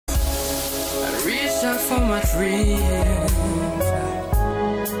reached out for my dreams,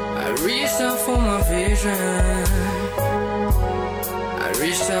 I reached out for my vision, I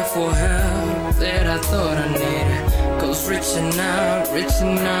reached out for help that I thought I needed. Cause reaching out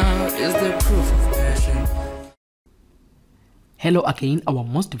is the proof of passion. Hello again, our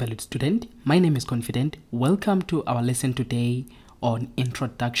most valued student. My name is Confident. Welcome to our lesson today on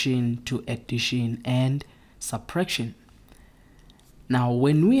Introduction to Addition and Subtraction. Now,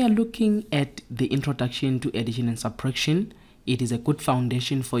 when we are looking at the Introduction to Addition and Subtraction, it is a good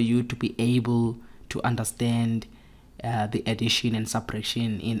foundation for you to be able to understand the addition and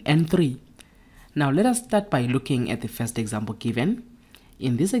subtraction in N3. Now, let us start by looking at the first example given.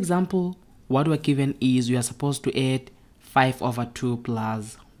 In this example, what we're given is we are supposed to add 5 over 2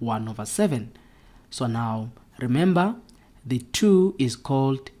 plus 1 over 7. So now, remember, the 2 is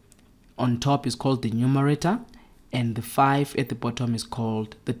called, on top is called the numerator, and the 5 at the bottom is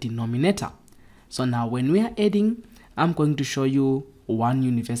called the denominator. So now, when we are adding, I'm going to show you one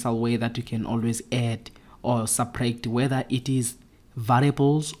universal way that you can always add or subtract, whether it is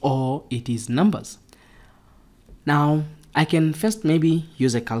variables or it is numbers. Now, I can first maybe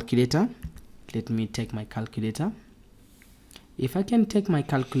use a calculator. Let me take my calculator. If I can take my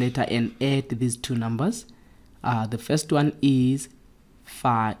calculator and add these two numbers, the first one is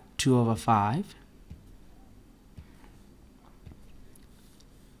 2 over 5.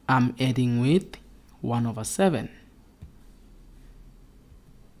 I'm adding with 1 over 7.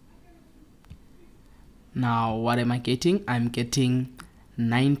 Now, what am I getting? I'm getting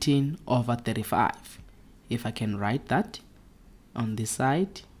 19 over 35. If I can write that on this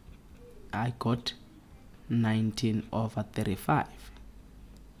side, I got 19 over 35.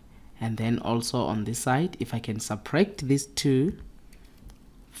 And then also on this side, if I can subtract these two,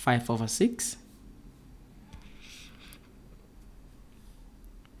 5 over 6,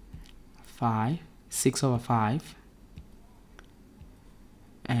 6 over 5,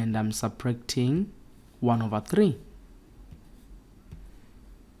 and I'm subtracting 1 over 3.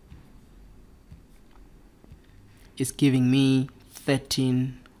 It's giving me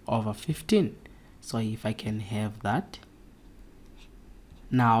 13 over 15. So if I can have that.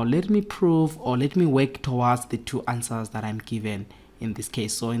 Now let me prove, or let me work towards the two answers that I'm given in this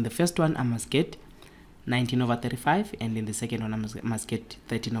case. So in the first one, I must get 19 over 35, and in the second one, I must get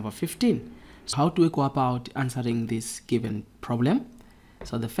 13 over 15. So how do we go about answering this given problem?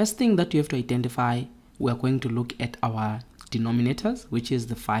 So the first thing that you have to identify, we are going to look at our denominators, which is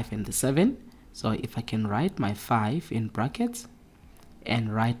the 5 and the 7. So if I can write my 5 in brackets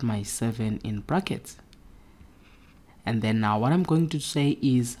and write my 7 in brackets. And then now what I'm going to say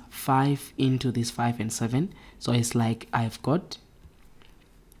is 5 into this 5 and 7. So it's like I've got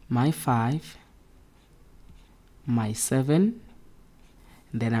my 5, my 7,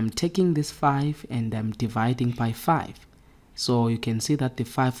 then I'm taking this 5 and I'm dividing by 5. So you can see that the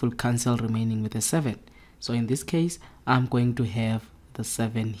 5 will cancel, remaining with a 7. So in this case, I'm going to have the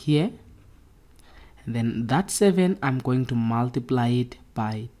 7 here. And then that 7, I'm going to multiply it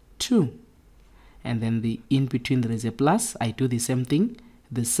by 2. And then the in between there is a plus. I do the same thing.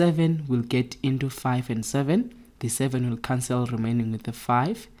 The 7 will get into 5 and 7. The 7 will cancel, remaining with the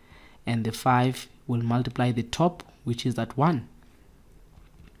 5. And the 5 will multiply the top, which is that 1.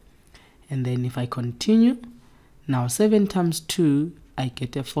 And then if I continue, now 7 times 2, I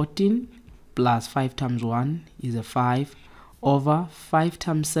get a 14, plus 5 times 1 is a 5, over 5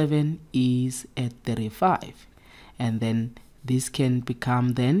 times 7 is a 35. And then this can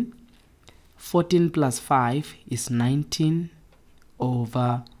become then 14 plus 5 is 19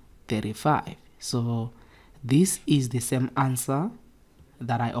 over 35. So this is the same answer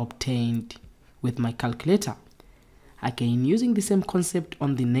that I obtained with my calculator. Again, using the same concept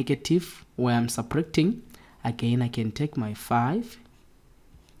on the negative where I'm subtracting, again I can take my 5,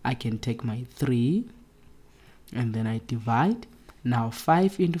 I can take my 3, and then I divide. Now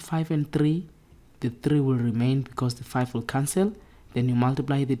 5 into 5 and 3, the 3 will remain because the 5 will cancel. Then you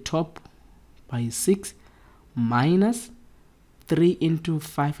multiply the top by 6, minus 3 into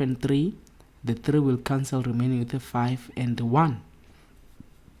 5 and 3, the 3 will cancel, remaining with the 5 and the 1.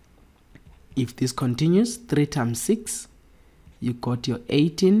 If this continues, 3 times 6, you got your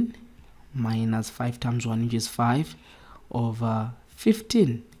 18, minus 5 times 1, which is 5, over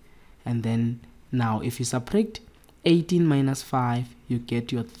 15. And then now if you subtract 18 minus 5, you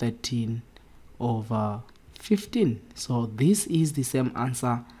get your 13 over 15. So this is the same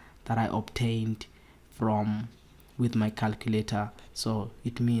answer that I obtained with my calculator. So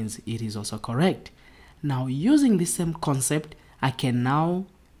it means it is also correct. Now using the same concept, I can now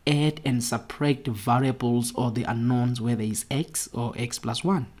add and subtract variables or the unknowns, whether it's x or x plus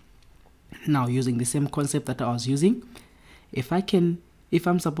 1. Now, using the same concept that I was using, if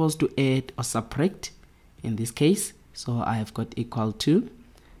I'm supposed to add or subtract in this case, so I have got equal to,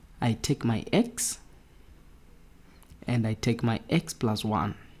 I take my x and I take my x plus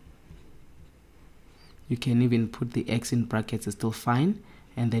 1. You can even put the x in brackets, it's still fine,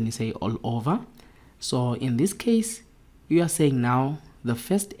 and then you say all over. So in this case, you are saying now the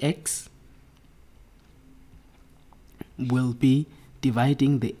first x will be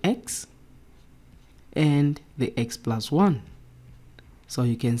dividing the x and the x plus 1. So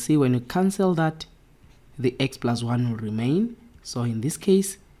you can see when you cancel that, the x plus 1 will remain. So in this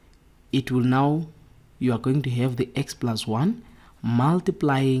case, it will now, you are going to have the x plus 1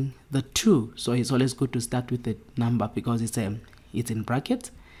 multiplying the 2. So it's always good to start with the number because it's in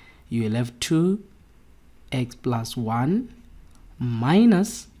brackets. You will have 2x plus 1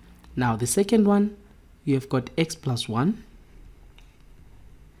 minus, now the second one, you have got x plus 1,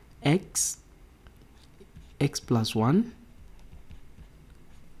 x plus 1,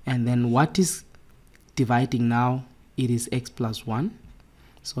 and then what is dividing now? It is x plus 1.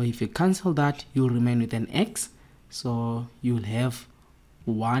 So if you cancel that, you'll remain with an x. So you'll have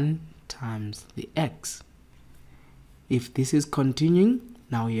 1 times the x. If this is continuing,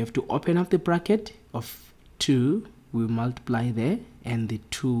 now you have to open up the bracket of 2 will multiply there and the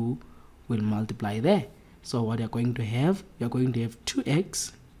 2 will multiply there. So what you're going to have,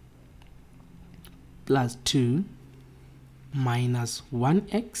 2x plus 2 minus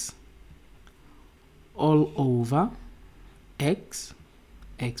 1x all over x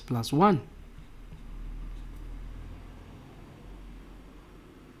plus 1.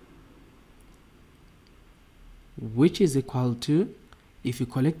 Which is equal to, if you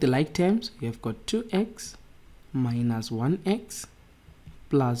collect the like terms, you have got 2x minus 1x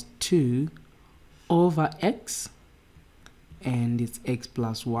plus 2 over x, and it's x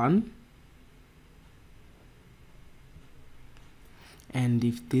plus 1. And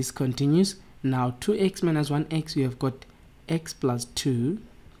if this continues, now 2x minus 1x, you have got x plus 2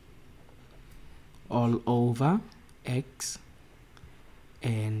 all over x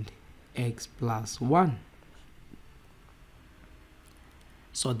and x plus 1.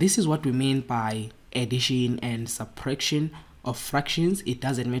 So this is what we mean by addition and subtraction of fractions. It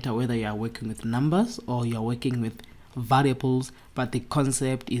doesn't matter whether you are working with numbers or you are working with variables, but the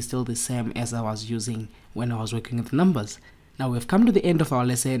concept is still the same as I was using when I was working with numbers. Now we've come to the end of our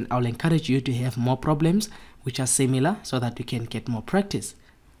lesson. I'll encourage you to have more problems which are similar so that we can get more practice.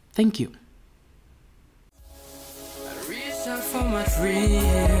 Thank you. I reached out for my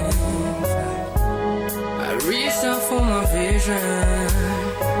dreams, I reached out for my vision,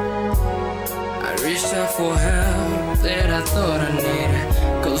 I reached out for help that I thought I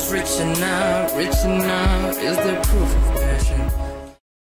needed. 'Cause reaching out is the proof of